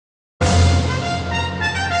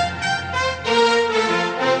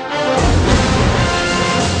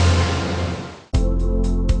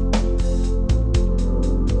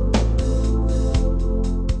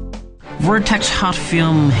vortex hot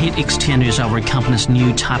film heat exchanger is our company's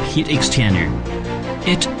new type heat exchanger.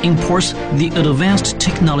 It imports the advanced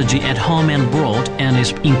technology at home and abroad and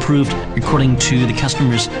is improved according to the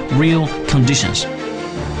customer's real conditions.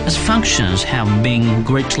 Its functions have been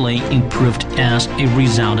greatly improved as a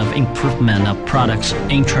result of improvement of product's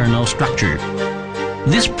internal structure.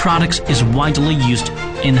 This product is widely used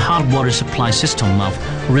in hot water supply system of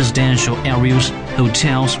residential areas,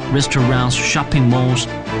 hotels, restaurants, shopping malls,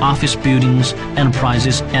 office buildings,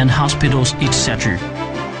 enterprises, and hospitals, etc.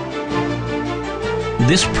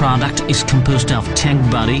 This product is composed of tank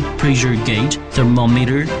body, pressure gauge,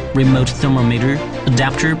 thermometer, remote thermometer,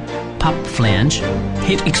 adapter, pop flange,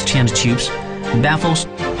 heat exchange tubes, baffles,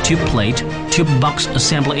 tube plate, tube box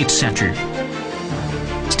assembly, etc.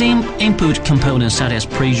 Steam input components such as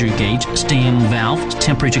pressure gauge, steam valve,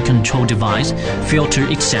 temperature control device, filter,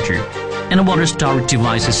 etc. And water storage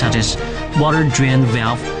devices such as water drain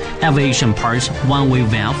valve, aviation parts, one-way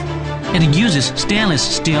valve. It uses stainless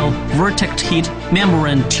steel vortex heat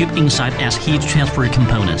membrane tube inside as heat transfer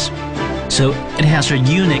components. So it has a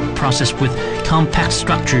unique process with compact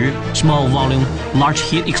structure, small volume, large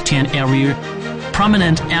heat exchange area,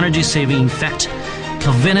 prominent energy saving effect,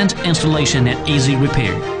 convenient installation and easy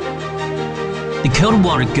repair. The cold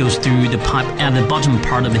water goes through the pipe at the bottom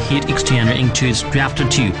part of the heat exchanger into its draft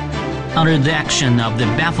tube. Under the action of the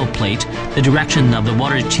baffle plate, the direction of the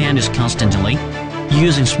water changes constantly.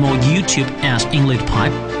 Using small U-tube as inlet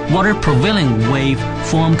pipe, water prevailing wave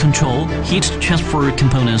form control, heat transfer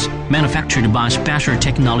components manufactured by special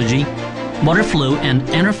technology, water flow and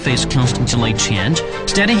interface constantly change,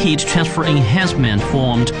 steady heat transfer enhancement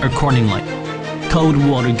formed accordingly. Cold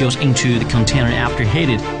water goes into the container after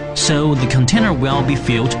heated, so the container will be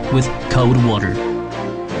filled with cold water.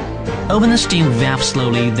 Open the steam valve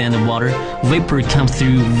slowly, then the water vapor comes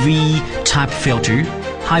through V-type filter.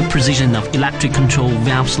 High precision of electric control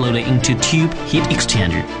valve slowly into tube heat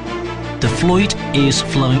exchanger. The fluid is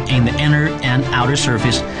flowing in the inner and outer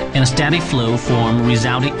surface in a steady flow form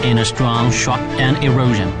resulting in a strong shock and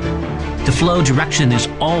erosion. The flow direction is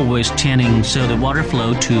always changing, so the water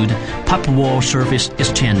flow to the pipe wall surface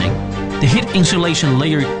is changing. The heat insulation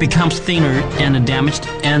layer becomes thinner and damaged,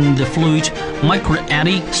 and the fluid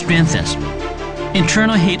microeddy strengthens.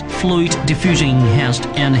 Internal heat fluid diffusion enhanced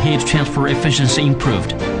and heat transfer efficiency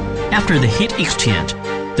improved. After the heat exchange,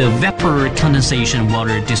 the vapor condensation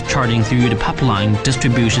water discharging through the pipeline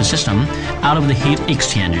distribution system out of the heat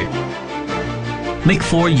exchanger. Make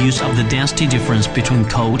full use of the density difference between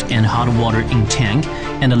cold and hot water in tank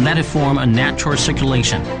and let it form a natural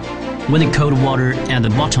circulation. When the cold water at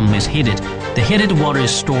the bottom is heated, the heated water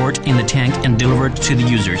is stored in the tank and delivered to the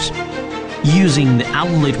users. Using the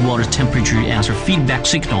outlet water temperature as a feedback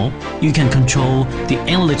signal, you can control the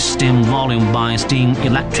inlet steam volume by steam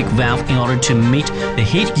electric valve in order to meet the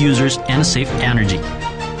heat users and save energy.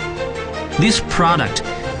 This product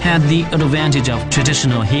had the advantage of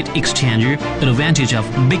traditional heat exchanger, advantage of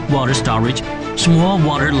big water storage, small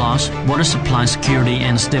water loss, water supply security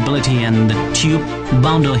and stability, and tube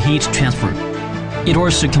bundle heat transfer. It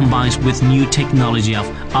also combines with new technology of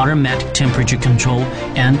automatic temperature control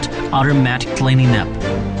and automatic cleaning up.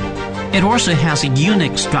 It also has a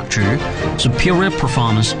unique structure, superior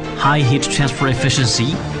performance, high heat transfer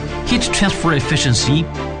efficiency,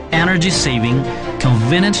 energy saving,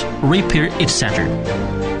 convenient repair, etc.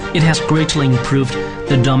 It has greatly improved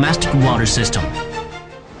the domestic water system.